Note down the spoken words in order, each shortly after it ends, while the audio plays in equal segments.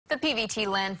The PVT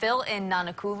landfill in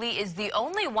Nanakuli is the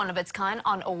only one of its kind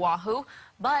on Oahu,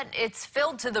 but it's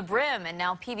filled to the brim, and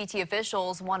now PVT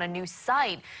officials want a new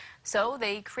site. So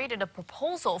they created a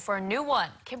proposal for a new one.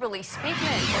 Kimberly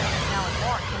Speakman is now with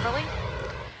more. Kimberly?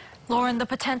 Lauren, the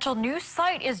potential new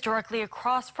site is directly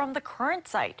across from the current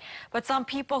site, but some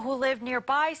people who live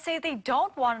nearby say they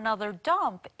don't want another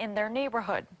dump in their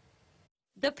neighborhood.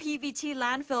 The PVT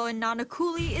landfill in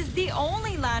Nanakuli is the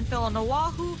only landfill on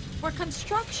Oahu where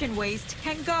construction waste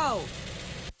can go.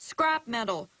 Scrap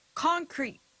metal,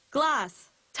 concrete,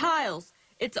 glass, tiles,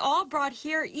 it's all brought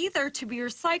here either to be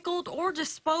recycled or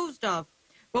disposed of.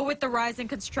 But with the rise in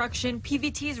construction,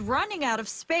 PVT is running out of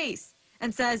space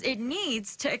and says it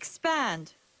needs to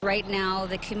expand. Right now,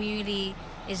 the community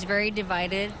is very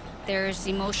divided. There's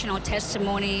emotional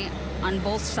testimony on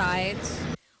both sides.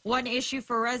 One issue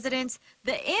for residents,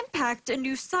 the impact a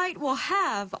new site will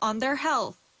have on their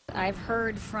health. I've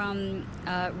heard from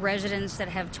residents that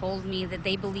have told me that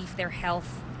they believe their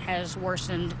health has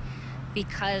worsened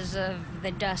because of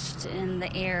the dust in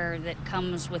the air that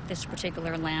comes with this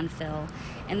particular landfill.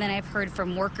 And then I've heard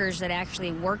from workers that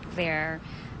actually work there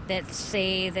that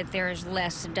say that there's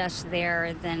less dust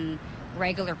there than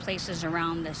regular places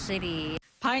around the city.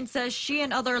 Pine says she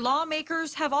and other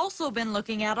lawmakers have also been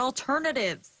looking at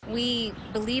alternatives. We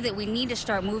believe that we need to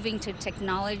start moving to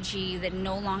technology that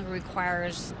no longer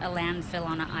requires a landfill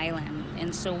on an island.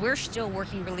 And so we're still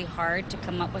working really hard to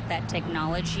come up with that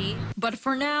technology. But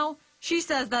for now, she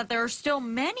says that there are still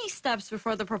many steps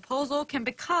before the proposal can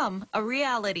become a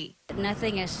reality.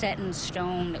 Nothing is set in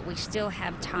stone, that we still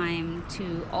have time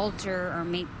to alter or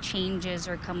make changes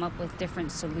or come up with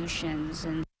different solutions.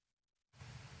 And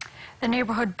the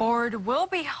neighborhood board will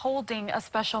be holding a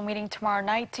special meeting tomorrow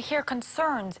night to hear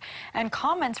concerns and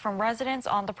comments from residents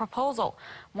on the proposal.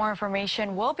 More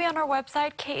information will be on our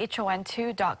website,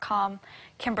 khon2.com.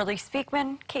 Kimberly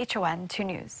Speakman, KHON 2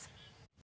 News.